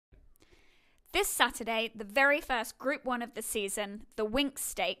This Saturday, the very first Group 1 of the season, the Winx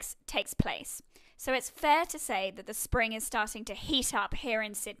Stakes, takes place. So it's fair to say that the spring is starting to heat up here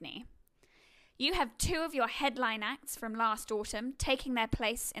in Sydney. You have two of your headline acts from last autumn taking their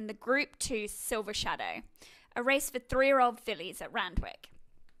place in the Group 2 Silver Shadow, a race for 3-year-old fillies at Randwick.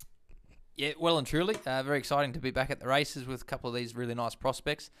 Yeah, well and truly. Very exciting to be back at the races with a couple of these really nice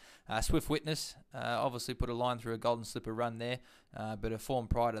prospects. Swift Witness obviously put a line through a Golden Slipper run there, but her form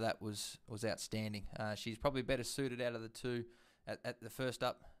prior to that was outstanding. She's probably better suited out of the two at the first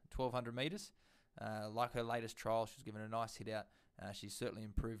up 1,200 metres. Like her latest trial, she's given a nice hit out. She's certainly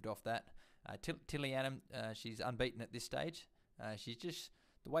improved off that. Tilly Annam, she's unbeaten at this stage. She's just,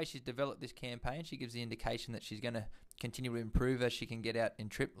 the way she's developed this campaign, she gives the indication that she's going to continue to improve as she can get out in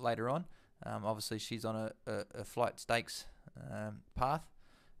trip later on. Obviously, she's on a flight stakes path.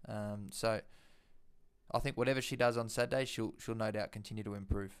 So I think whatever she does on Saturday, she'll no doubt continue to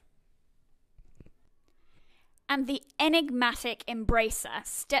improve. And the enigmatic Embracer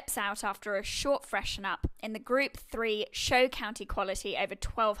steps out after a short freshen up in the Group 3 Show County Quality over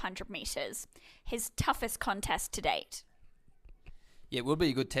 1,200 metres, his toughest contest to date. Yeah, it will be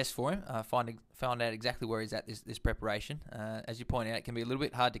a good test for him. Find out exactly where he's at this preparation. As you point out, it can be a little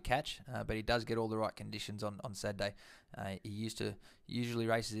bit hard to catch, but he does get all the right conditions on Saturday. He usually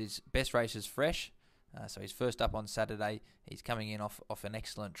races his best races fresh. So he's first up on Saturday. He's coming in off an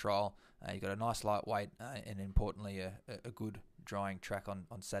excellent trial. He's got a nice lightweight and importantly a good drying track on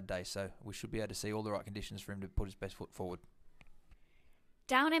Saturday. So we should be able to see all the right conditions for him to put his best foot forward.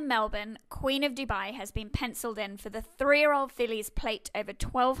 Down in Melbourne, Queen of Dubai has been pencilled in for the 3-year-old fillies plate over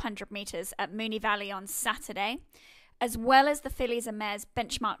 1,200 metres at Moonee Valley on Saturday, as well as the fillies and mares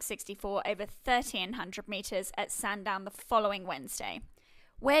benchmark 64 over 1,300 metres at Sandown the following Wednesday.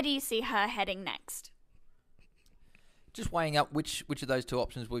 Where do you see her heading next? Just weighing up which of those two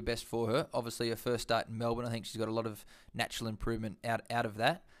options will be best for her. Obviously, her first start in Melbourne, I think she's got a lot of natural improvement out of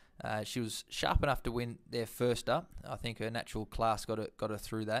that. She was sharp enough to win their first up. I think her natural class got her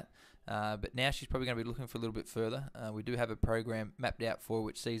through that. But now she's probably going to be looking for a little bit further. We do have a program mapped out for her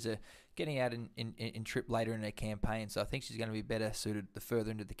which sees her getting out in trip later in her campaign. So I think she's going to be better suited the further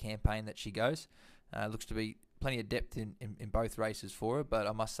into the campaign that she goes. Looks to be plenty of depth in both races for her. But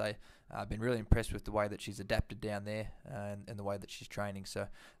I must say, I've been really impressed with the way that she's adapted down there and the way that she's training. So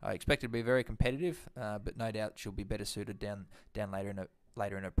I expect it to be very competitive, but no doubt she'll be better suited down later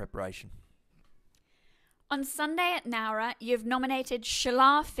in her preparation. On Sunday at Nowra, you've nominated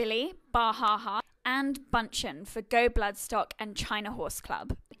Shalar Filly, Bahaha, and Bunchen for Go Bloodstock and China Horse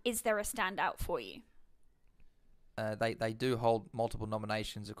Club. Is there a standout for you? They do hold multiple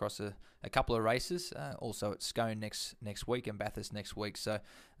nominations across a couple of races. Also at Scone next week and Bathurst next week. So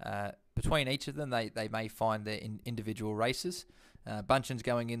between each of them, they may find their individual races. Bunchen's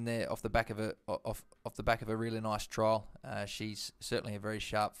going in there off the back of a really nice trial. She's certainly a very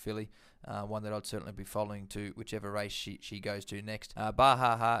sharp filly, one that I'd certainly be following to whichever race she goes to next.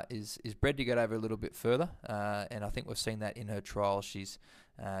 Bahaha is bred to get over a little bit further, and I think we've seen that in her trial. She's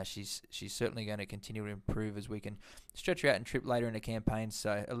certainly going to continue to improve as we can stretch her out and trip later in the campaign.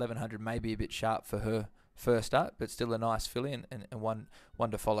 So 1,100 may be a bit sharp for her first up, but still a nice filly and one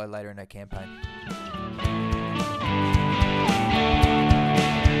to follow later in her campaign.